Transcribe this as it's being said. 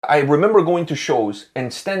I remember going to shows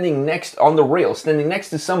and standing next on the rail, standing next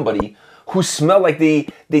to somebody who smelled like they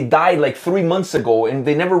died like 3 months ago and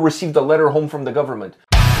they never received a letter home from the government.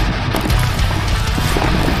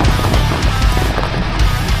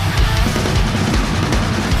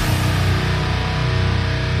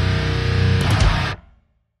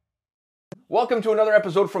 Welcome to another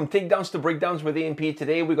episode from Takedowns to Breakdowns with A&P.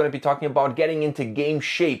 Today we're going to be talking about getting into game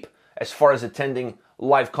shape as far as attending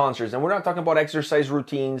live concerts. And we're not talking about exercise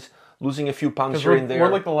routines, losing a few pounds here and there.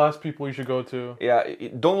 We're like the last people you should go to. Yeah,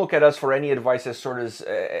 don't look at us for any advice as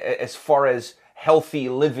far as healthy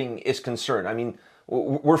living is concerned. I mean,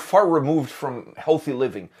 we're far removed from healthy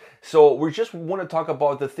living. So we just want to talk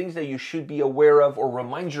about the things that you should be aware of or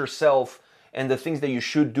remind yourself, and the things that you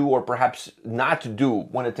should do or perhaps not do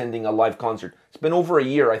when attending a live concert. It's been over a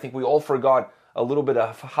year. I think we all forgot a little bit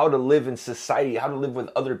of how to live in society, how to live with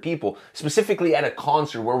other people, specifically at a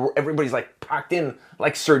concert where everybody's like packed in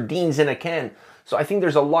like sardines in a can. So I think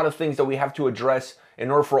there's a lot of things that we have to address in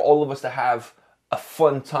order for all of us to have a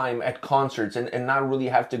fun time at concerts and not really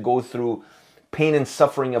have to go through pain and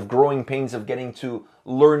suffering of growing pains of getting to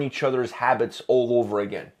learn each other's habits all over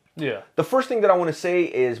again. Yeah. The first thing that I want to say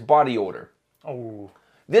is body odor. Oh.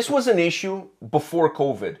 This was an issue before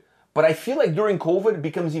COVID, but I feel like during COVID it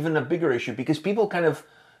becomes even a bigger issue because people kind of,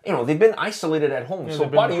 they've been isolated at home. Yeah, so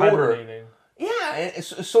body odor. Yeah.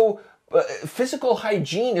 Physical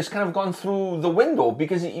hygiene has kind of gone through the window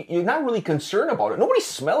because you're not really concerned about it. Nobody's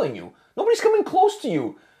smelling you. Nobody's coming close to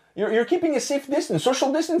you. You're keeping a safe distance,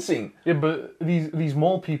 social distancing. Yeah, but these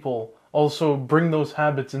mole people also bring those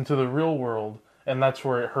habits into the real world, and that's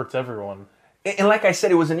where it hurts everyone. And like I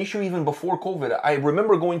said, it was an issue even before COVID. I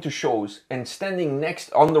remember going to shows and standing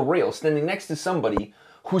next to somebody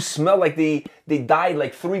who smelled like they died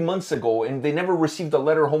like 3 months ago and they never received a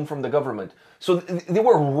letter home from the government. So they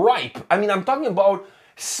were ripe. I mean, I'm talking about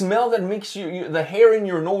smell that makes the hair in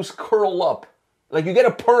your nose curl up. Like you get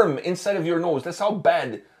a perm inside of your nose. That's how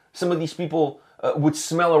bad some of these people would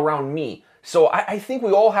smell around me. So I think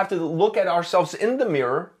we all have to look at ourselves in the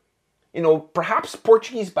mirror. Perhaps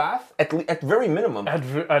Portuguese bath at very minimum. At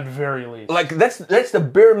very least. Like that's the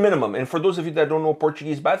bare minimum. And for those of you that don't know,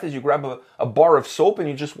 Portuguese bath is you grab a bar of soap and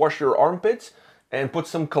you just wash your armpits and put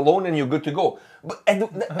some cologne and you're good to go. But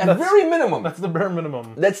at very minimum. That's the bare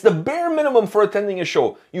minimum. That's the bare minimum for attending a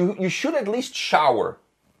show. You should at least shower.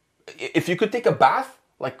 If you could take a bath,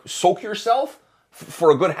 like soak yourself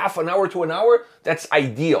for a good half an hour to an hour, that's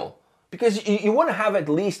ideal. Because you want to have at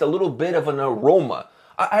least a little bit of an aroma.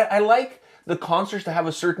 I like the concerts to have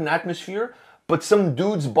a certain atmosphere, but some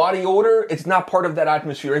dude's body odor, it's not part of that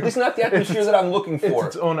atmosphere. It's not the atmosphere that I'm looking for.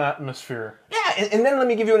 It's its own atmosphere. Yeah, and then let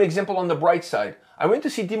me give you an example on the bright side. I went to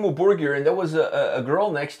see Dimmu Borgir, and there was a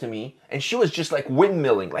girl next to me, and she was just like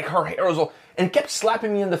windmilling, like her hair was all, and kept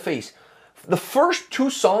slapping me in the face. The first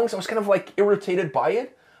 2 songs, I was kind of like irritated by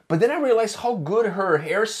it, but then I realized how good her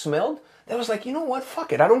hair smelled. I was like, you know what?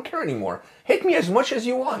 Fuck it. I don't care anymore. Hit me as much as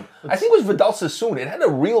you want. I think it was Vidal Sassoon. It had a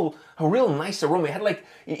real nice aroma. It had like,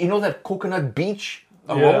 that coconut beach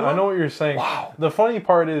aroma. Yeah, I know what you're saying. Wow. The funny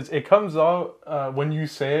part is it comes out when you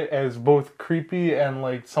say it as both creepy and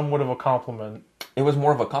like somewhat of a compliment. It was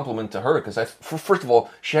more of a compliment to her because first of all,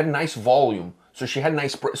 she had nice volume. So she had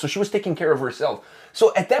so she was taking care of herself.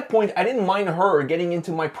 So at that point, I didn't mind her getting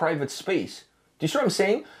into my private space. Do you see what I'm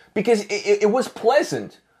saying? Because it was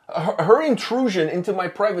pleasant. Her intrusion into my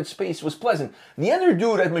private space was pleasant. The other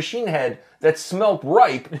dude at Machine Head that smelled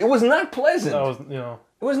ripe, it was not pleasant.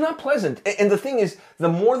 It was not pleasant. And the thing is, the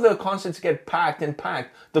more the concerts get packed,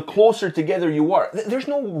 the closer together you are. There's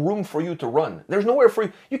no room for you to run. There's nowhere for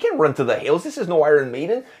you. You can't run to the hills. This is no Iron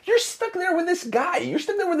Maiden. You're stuck there with this guy. You're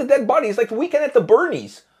stuck there with the dead body. It's like the Weekend at the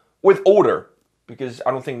Bernie's with odor. Because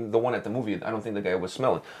I don't think the one at the movie, I don't think the guy was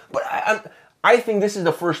smelling. But I think this is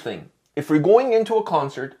the first thing. If you're going into a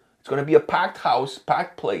concert, it's going to be a packed house,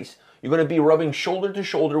 packed place. You're going to be rubbing shoulder to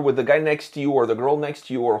shoulder with the guy next to you or the girl next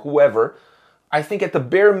to you or whoever. I think at the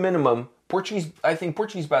bare minimum, Portuguese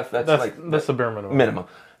bath, that's the bare minimum.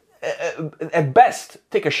 At best,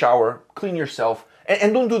 take a shower, clean yourself,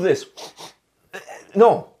 and don't do this.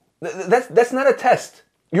 No, that's not a test.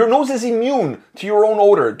 Your nose is immune to your own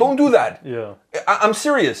odor. Don't do that. Yeah. I'm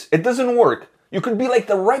serious. It doesn't work. You could be like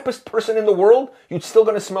the ripest person in the world, you're still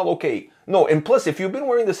going to smell okay. No, and plus, if you've been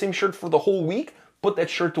wearing the same shirt for the whole week, put that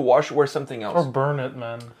shirt to wash, wear something else. Or burn it,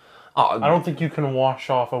 man. I don't think you can wash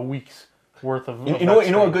off a week's worth of You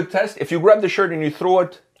know a good test? If you grab the shirt and you throw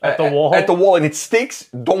it at the wall and it sticks,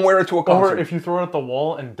 don't wear it to a concert. Or if you throw it at the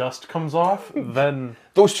wall and dust comes off, then...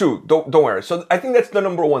 Those two, don't wear it. So I think that's the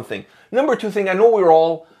number one thing. Number two thing, I know we're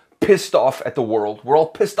all pissed off at the world. We're all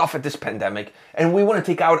pissed off at this pandemic, and we want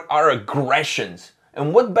to take out our aggressions.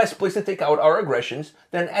 And what best place to take out our aggressions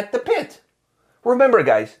than at the pit? Remember,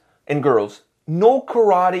 guys and girls, no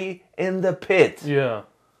karate in the pit. Yeah.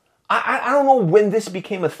 I don't know when this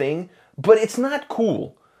became a thing, but it's not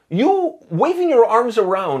cool. You waving your arms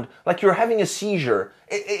around like you're having a seizure.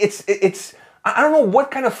 It's I don't know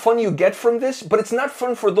what kind of fun you get from this, but it's not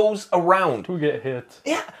fun for those around. Who get hit.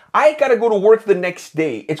 Yeah, I gotta go to work the next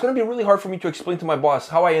day. It's gonna be really hard for me to explain to my boss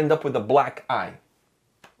how I end up with a black eye.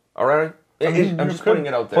 All right? I'm just putting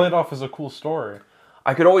it out there. Play it off as a cool story.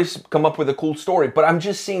 I could always come up with a cool story, but I'm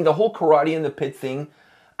just saying the whole karate in the pit thing,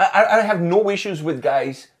 I have no issues with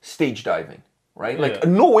guys stage diving, right? Like,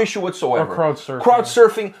 no issue whatsoever. Or crowd surfing. Crowd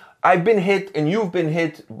surfing. I've been hit, and you've been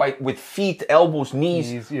hit with feet, elbows,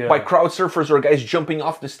 knees, by crowd surfers or guys jumping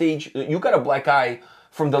off the stage. You got a black eye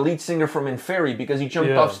from the lead singer from Inferi because he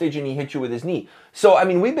jumped off stage and he hit you with his knee. So, I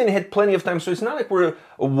mean, we've been hit plenty of times, so it's not like we're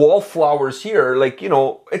wallflowers here. Like, you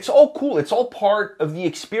know, it's all cool. It's all part of the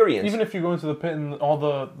experience. Even if you go into the pit and all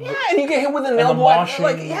the and you get hit with an elbow.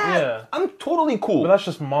 Moshing, I'm totally cool. But that's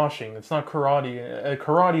just moshing. It's not karate.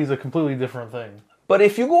 Karate is a completely different thing. But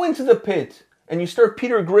if you go into the pit and you start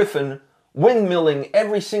Peter Griffin windmilling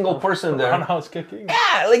every single person there. Roundhouse kicking?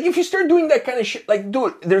 Yeah, like if you start doing that kind of shit, like,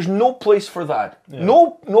 dude, there's no place for that. Yeah.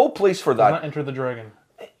 No place for that. Does not Enter the Dragon.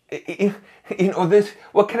 You know, this,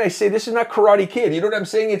 what can I say? This is not Karate Kid. You know what I'm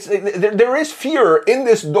saying? It's there is fear in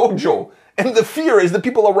this dojo. And the fear is the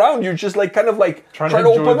people around you just like kind of like trying to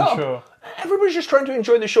open up. Show. Everybody's just trying to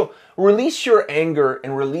enjoy the show. Release your anger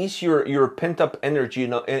and release your pent up energy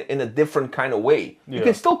in a different kind of way. Yeah. You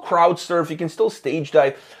can still crowd surf, you can still stage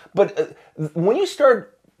dive, but when you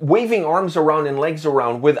start waving arms around and legs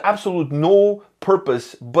around with absolute no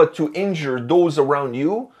purpose but to injure those around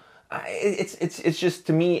you, it's just,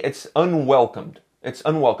 to me, it's unwelcomed. It's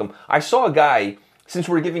unwelcome. I saw a guy, since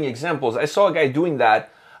we're giving examples, I saw a guy doing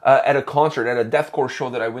that at a concert, at a deathcore show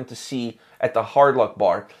that I went to see at the Hard Luck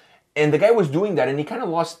Bar. And the guy was doing that, and he kind of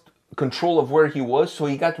lost control of where he was, so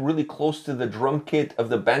he got really close to the drum kit of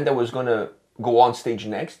the band that was going to go on stage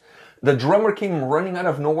next. The drummer came running out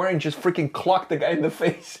of nowhere and just freaking clocked the guy in the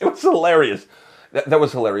face. It was hilarious. That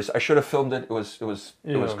was hilarious. I should have filmed it. It was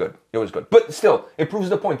good. It was good. But still, it proves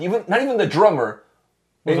the point. Not even the drummer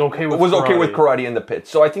was okay with karate in the pit.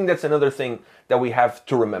 So I think that's another thing that we have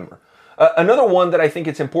to remember. Another one that I think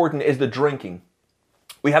it's important is the drinking.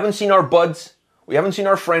 We haven't seen our buds. We haven't seen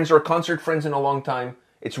our friends or concert friends in a long time.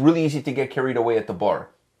 It's really easy to get carried away at the bar.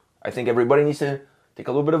 I think everybody needs to take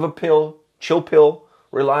a little bit of a chill pill,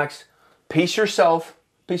 relax, pace yourself,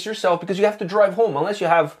 because you have to drive home unless you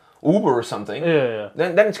have Uber or something. Yeah.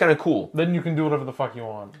 Then it's kind of cool. Then you can do whatever the fuck you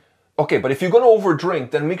want. Okay, but if you're going to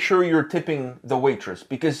overdrink, then make sure you're tipping the waitress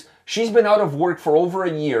because she's been out of work for over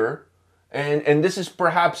a year, and this is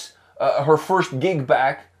perhaps her first gig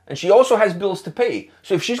back. And she also has bills to pay.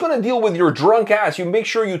 So if she's going to deal with your drunk ass, you make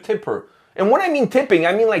sure you tip her. And when I mean tipping,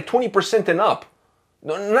 I mean like 20% and up.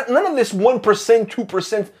 None of this 1%,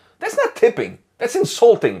 2%. That's not tipping. That's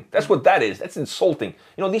insulting. That's what that is. That's insulting.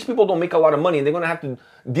 You know, these people don't make a lot of money and they're going to have to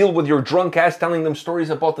deal with your drunk ass telling them stories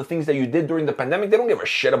about the things that you did during the pandemic. They don't give a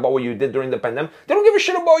shit about what you did during the pandemic. They don't give a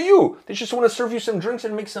shit about you. They just want to serve you some drinks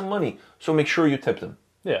and make some money. So make sure you tip them.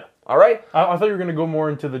 Yeah. All right? I thought you were going to go more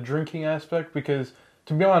into the drinking aspect because,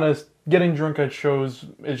 to be honest, getting drunk at shows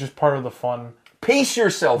is just part of the fun. Pace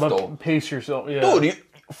yourself, though. Pace yourself, yeah. Dude,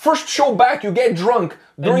 first show back, you get drunk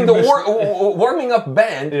during the warming up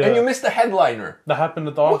band, and you miss the headliner. That happened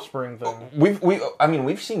at the Offspring thing.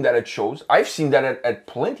 We've seen that at shows. I've seen that at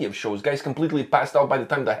plenty of shows. Guys completely passed out by the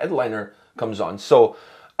time the headliner comes on. So,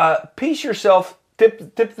 pace yourself.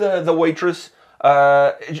 Tip the waitress.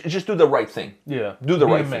 Just do the right thing. Yeah. Do the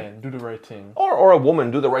right thing. thing. Do the right thing. Or a woman,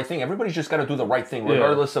 do the right thing. Everybody's just got to do the right thing,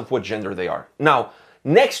 regardless of what gender they are. Now,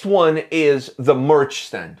 next one is the merch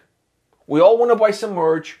stand. We all want to buy some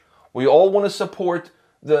merch. We all want to support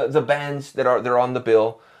the bands that are on the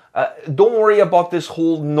bill. Don't worry about this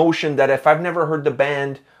whole notion that if I've never heard the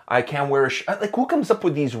band, I can't wear a like, who comes up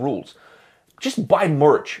with these rules? Just buy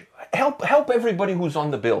merch. Help everybody who's on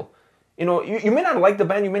the bill. You know, you may not like the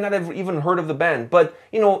band, you may not have even heard of the band, but,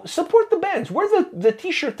 you know, support the bands. Wear the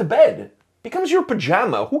t-shirt to bed. Becomes your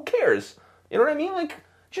pajama. Who cares? You know what I mean? Like,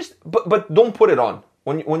 just, but don't put it on.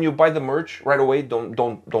 When you buy the merch right away, don't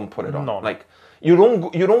put it on. No. Like, you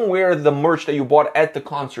don't wear the merch that you bought at the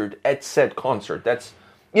concert, at said concert. That's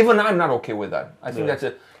Even I'm not okay with that. I think that's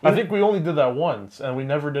I think we only did that once, and we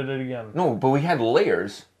never did it again. No, but we had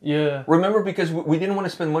layers. Yeah. Remember, because we didn't want to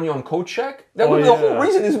spend money on coat check? That was the whole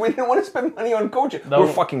reason is we didn't want to spend money on coat check. We're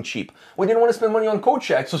fucking cheap. We didn't want to spend money on coat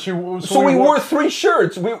check. So we wore 3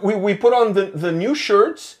 shirts. We put on the new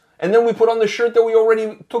shirts, and then we put on the shirt that we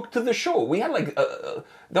already took to the show. We had like,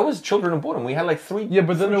 that was Children of Bodom. We had like 3 Yeah,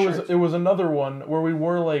 but then shirts. it was another one where we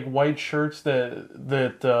wore like white shirts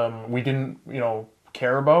that we didn't,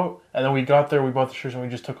 care about, and then we got there, we bought the shirts, and we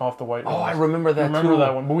just took off the white ones. I remember that too.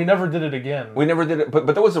 That one, but we never did it again. We never did it, but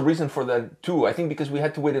there was a reason for that too. I think because we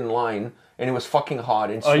had to wait in line, and it was fucking hot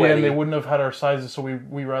and sweaty. Oh yeah, and they wouldn't have had our sizes, so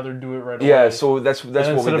we rather do it right away. Yeah, so that's what we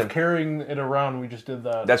did. Instead of carrying it around, we just did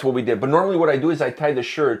that. That's what we did. But normally, what I do is I tie the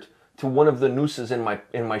shirt to one of the nooses in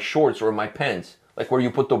my shorts or my pants. Like where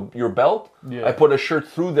you put your belt, I put a shirt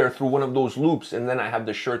through one of those loops, and then I have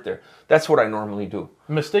the shirt there. That's what I normally do.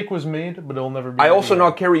 Mistake was made, but it'll never be. I also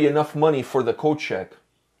not carry enough money for the coat check,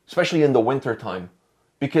 especially in the winter time,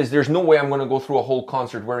 because there's no way I'm going to go through a whole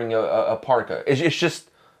concert wearing a parka. It's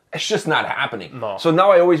just not happening. No. So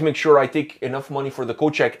now I always make sure I take enough money for the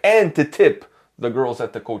coat check and to tip the girls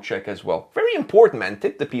at the coat check as well. Very important, man.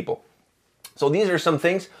 Tip the people. So these are some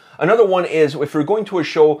things. Another one is if you're going to a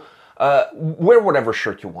show, wear whatever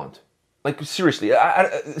shirt you want. Like, seriously,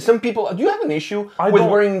 some people... Do you have an issue with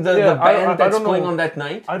wearing the band that's playing on that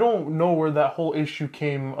night? I don't know where that whole issue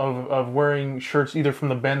came of wearing shirts either from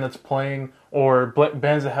the band that's playing or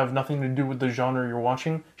bands that have nothing to do with the genre you're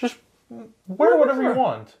watching. Just wear whatever you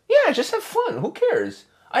want. Yeah, just have fun. Who cares?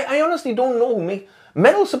 I honestly don't know.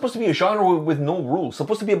 Metal is supposed to be a genre with no rules.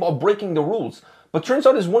 Supposed to be about breaking the rules. But turns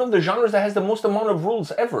out it's one of the genres that has the most amount of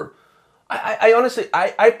rules ever. I honestly,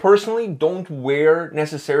 I personally don't wear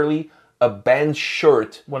necessarily a band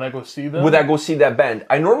shirt when I go see them. When I go see that band,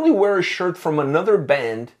 I normally wear a shirt from another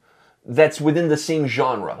band that's within the same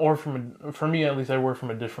genre. Or for me at least, I wear from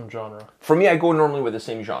a different genre. For me, I go normally with the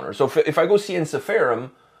same genre. So if I go see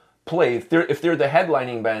Ensiferum play, if they're the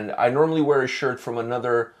headlining band, I normally wear a shirt from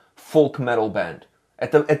another folk metal band.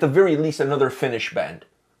 At the very least, another Finnish band.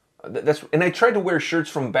 And I try to wear shirts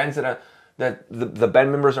from bands that the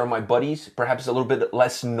band members are my buddies, perhaps a little bit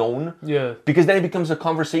less known. Yeah. Because then it becomes a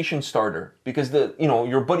conversation starter. Because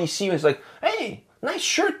your buddy see you is like, hey, nice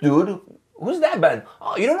shirt, dude. Who's that band?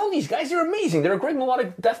 Oh, you don't know these guys? They're amazing. They're a great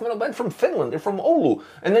melodic death metal band from Finland. They're from Oulu.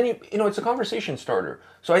 And then it's a conversation starter.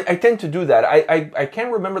 So I tend to do that. I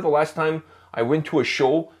can't remember the last time I went to a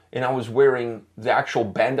show and I was wearing the actual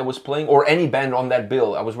band that was playing, or any band on that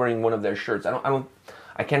bill. I was wearing one of their shirts.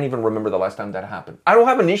 I can't even remember the last time that happened. I don't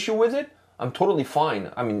have an issue with it. I'm totally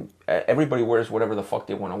fine. I mean, everybody wears whatever the fuck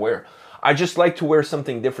they want to wear. I just like to wear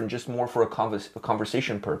something different, just more for a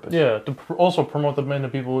conversation purpose. Yeah, to also promote the band to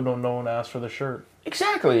people who don't know and ask for the shirt.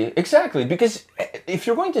 Exactly. Because if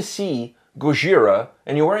you're going to see Gojira,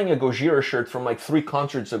 and you're wearing a Gojira shirt from like 3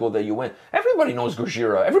 concerts ago that you went, everybody knows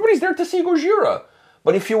Gojira. Everybody's there to see Gojira.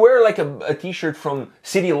 But if you wear like a t-shirt from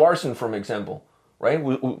City Larson, for example, right,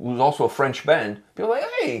 who's also a French band, people are like,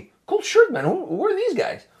 hey, cool shirt, man. Who are these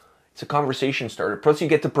guys? It's a conversation starter. Plus, you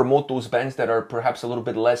get to promote those bands that are perhaps a little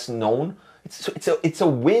bit less known. It's a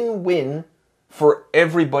win-win for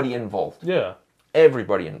everybody involved. Yeah.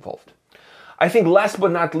 Everybody involved. I think last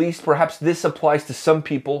but not least, perhaps this applies to some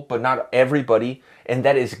people, but not everybody, and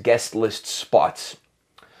that is guest list spots.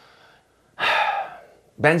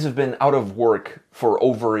 Bands have been out of work for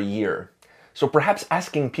over a year. So perhaps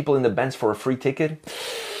asking people in the bands for a free ticket,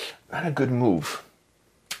 not a good move.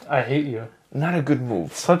 I hate you. Not a good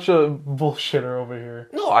move. Such a bullshitter over here.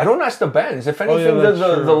 No, I don't ask the bands. If anything,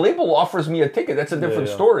 the label offers me a ticket. That's a different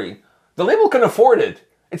story. The label can afford it.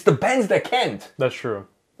 It's the bands that can't. That's true.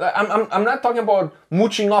 I'm not talking about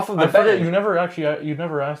mooching off of the band. You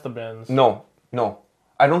never asked the bands. No.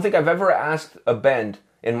 I don't think I've ever asked a band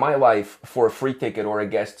in my life for a free ticket or a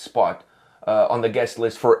guest spot on the guest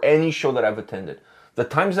list for any show that I've attended. The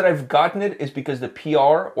times that I've gotten it is because the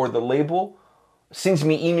PR or the label sends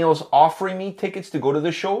me emails offering me tickets to go to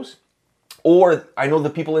the shows, or I know the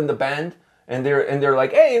people in the band and they're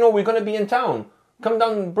like, hey, we're gonna be in town. Come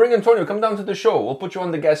down, bring Antonio. Come down to the show. We'll put you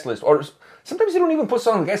on the guest list. Or sometimes they don't even put us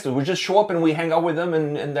on the guest list. We just show up and we hang out with them,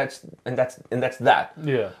 and that's that.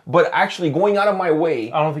 Yeah. But actually, going out of my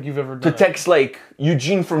way, I don't think you've ever done to text like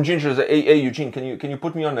Eugene from Ginger, say, hey Eugene, can you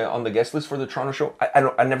put me on the guest list for the Toronto show?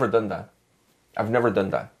 I've never done that. I've never done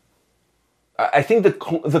that. I think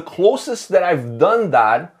the closest that I've done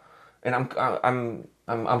that, and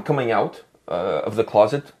I'm coming out of the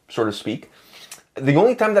closet, so to speak. The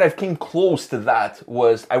only time that I've came close to that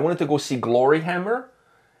was I wanted to go see Glory Hammer,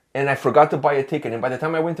 and I forgot to buy a ticket. And by the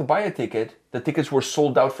time I went to buy a ticket, the tickets were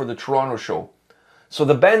sold out for the Toronto show. So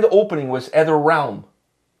the band opening was Ether Realm.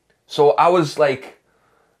 So I was like,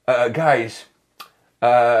 guys,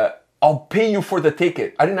 I'll pay you for the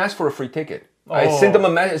ticket. I didn't ask for a free ticket. I sent them a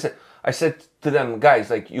message. I said to them, guys,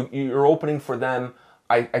 like you're opening for them.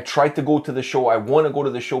 I tried to go to the show. I want to go to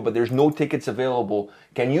the show, but there's no tickets available.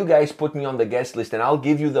 Can you guys put me on the guest list and I'll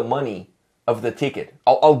give you the money of the ticket.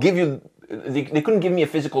 I'll give you, they couldn't give me a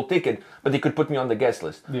physical ticket, but they could put me on the guest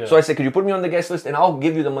list. Yeah. So I said, could you put me on the guest list and I'll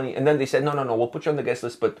give you the money? And then they said, no, we'll put you on the guest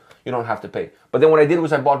list, but you don't have to pay. But then what I did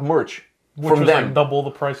was I bought merch. Which was them. Like double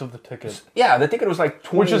the price of the ticket. Yeah, the ticket was like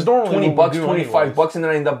 20, which is normally $20, $25, and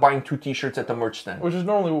then I ended up buying 2 t-shirts at the merch stand. Which is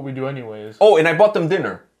normally what we do anyways. Oh, and I bought them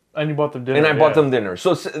dinner. And you bought them dinner. And I bought them dinner.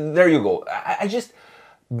 So there you go. I just,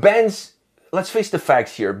 bands, let's face the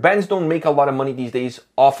facts here. Bands don't make a lot of money these days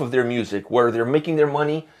off of their music. Where they're making their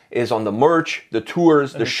money is on the merch, the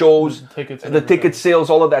tours, the shows, the ticket sales,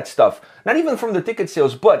 all of that stuff. Not even from the ticket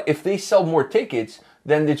sales, but if they sell more tickets,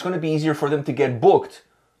 then it's going to be easier for them to get booked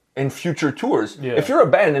in future tours. Yeah. If you're a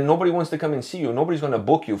band and nobody wants to come and see you, nobody's going to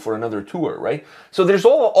book you for another tour, right? So there's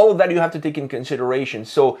all of that you have to take in consideration.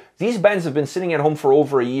 So these bands have been sitting at home for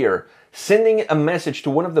over a year, sending a message to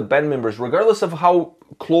one of the band members, regardless of how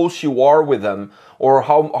close you are with them or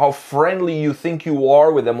how friendly you think you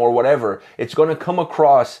are with them or whatever, it's going to come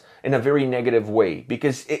across in a very negative way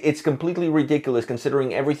because it's completely ridiculous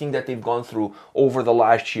considering everything that they've gone through over the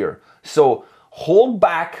last year. So hold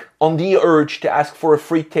back on the urge to ask for a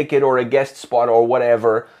free ticket or a guest spot or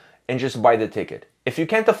whatever and just buy the ticket. If you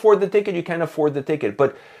can't afford the ticket, you can't afford the ticket.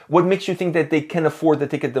 But what makes you think that they can afford the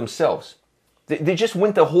ticket themselves? They just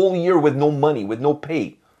went the whole year with no money, with no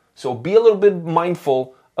pay. So be a little bit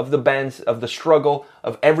mindful of the bands, of the struggle,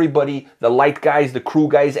 of everybody, the light guys, the crew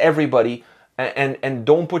guys, everybody. And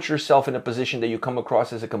don't put yourself in a position that you come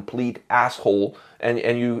across as a complete asshole and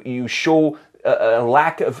you show a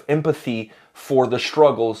lack of empathy for the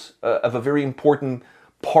struggles of a very important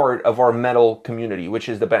part of our metal community, which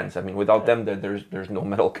is the bands. I mean, without them, there's no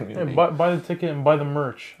metal community. Yeah, buy the ticket and buy the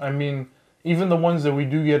merch. I mean, even the ones that we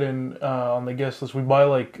do get in on the guest list, we buy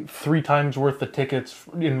like 3 times worth of tickets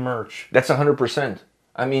in merch. That's 100%.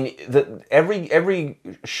 I mean, every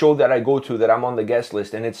show that I go to that I'm on the guest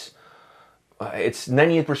list, and it's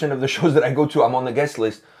 98% of the shows that I go to, I'm on the guest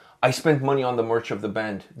list. I spent money on the merch of the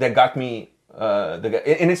band that got me.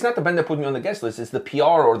 And it's not the band that put me on the guest list, it's the PR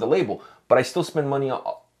or the label, but I still spend money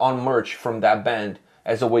on merch from that band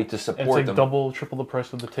as a way to support them. It's like double, triple the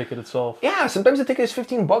price of the ticket itself. Yeah, sometimes the ticket is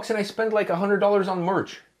 $15 and I spend like $100 on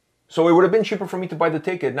merch. So it would have been cheaper for me to buy the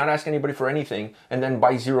ticket, not ask anybody for anything, and then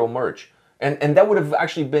buy 0 merch. And that would have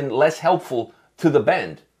actually been less helpful to the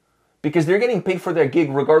band because they're getting paid for their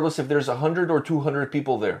gig regardless if there's 100 or 200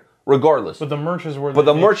 people there. Regardless. But the merch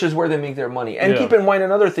is where they make their money. And keep in mind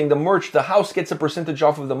another thing, the house gets a percentage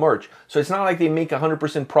off of the merch. So it's not like they make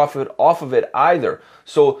 100% profit off of it either.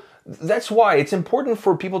 So that's why it's important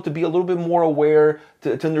for people to be a little bit more aware,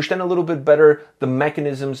 to understand a little bit better the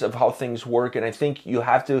mechanisms of how things work. And I think you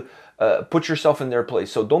have to put yourself in their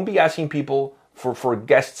place. So don't be asking people for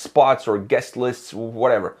guest spots or guest lists,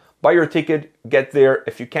 whatever. Buy your ticket, get there.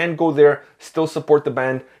 If you can't go there, still support the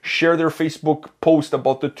band. Share their Facebook post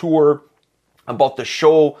about the tour, about the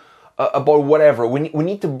show, about whatever. We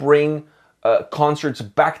need to bring concerts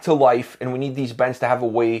back to life, and we need these bands to have a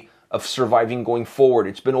way of surviving going forward.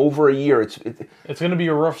 It's been over a year. It's going to be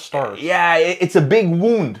a rough start. Yeah, it's a big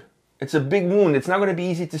wound. It's a big wound. It's not going to be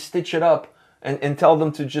easy to stitch it up and tell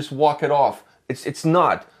them to just walk it off. It's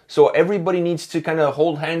not. So everybody needs to kind of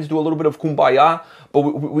hold hands, do a little bit of kumbaya, but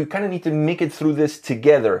we kind of need to make it through this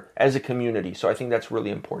together as a community. So I think that's really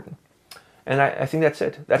important. And I think that's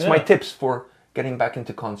it. That's my tips for getting back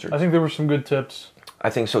into concerts. I think there were some good tips. I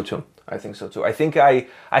think so too. I think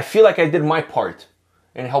I feel like I did my part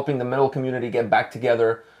in helping the metal community get back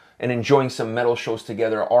together and enjoying some metal shows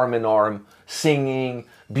together, arm in arm, singing,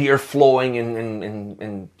 beer flowing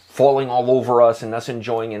and falling all over us and us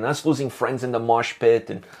enjoying and us losing friends in the mosh pit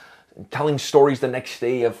and telling stories the next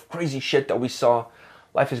day of crazy shit that we saw.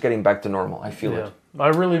 Life is getting back to normal. I feel it. I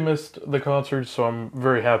really missed the concerts, so I'm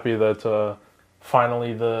very happy that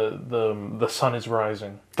finally the sun is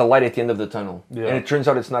rising. The light at the end of the tunnel. Yeah. And it turns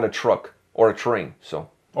out it's not a truck or a train.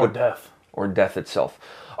 Or death. Or death itself.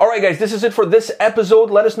 All right, guys, this is it for this episode.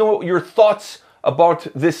 Let us know your thoughts about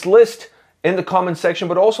this list in the comment section,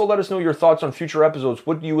 but also let us know your thoughts on future episodes.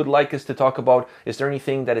 What you would like us to talk about. Is there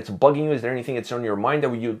anything that it's bugging you? Is there anything that's on your mind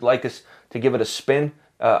that you'd like us to give it a spin,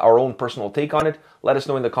 our own personal take on it? Let us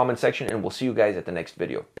know in the comment section, and we'll see you guys at the next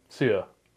video. See ya.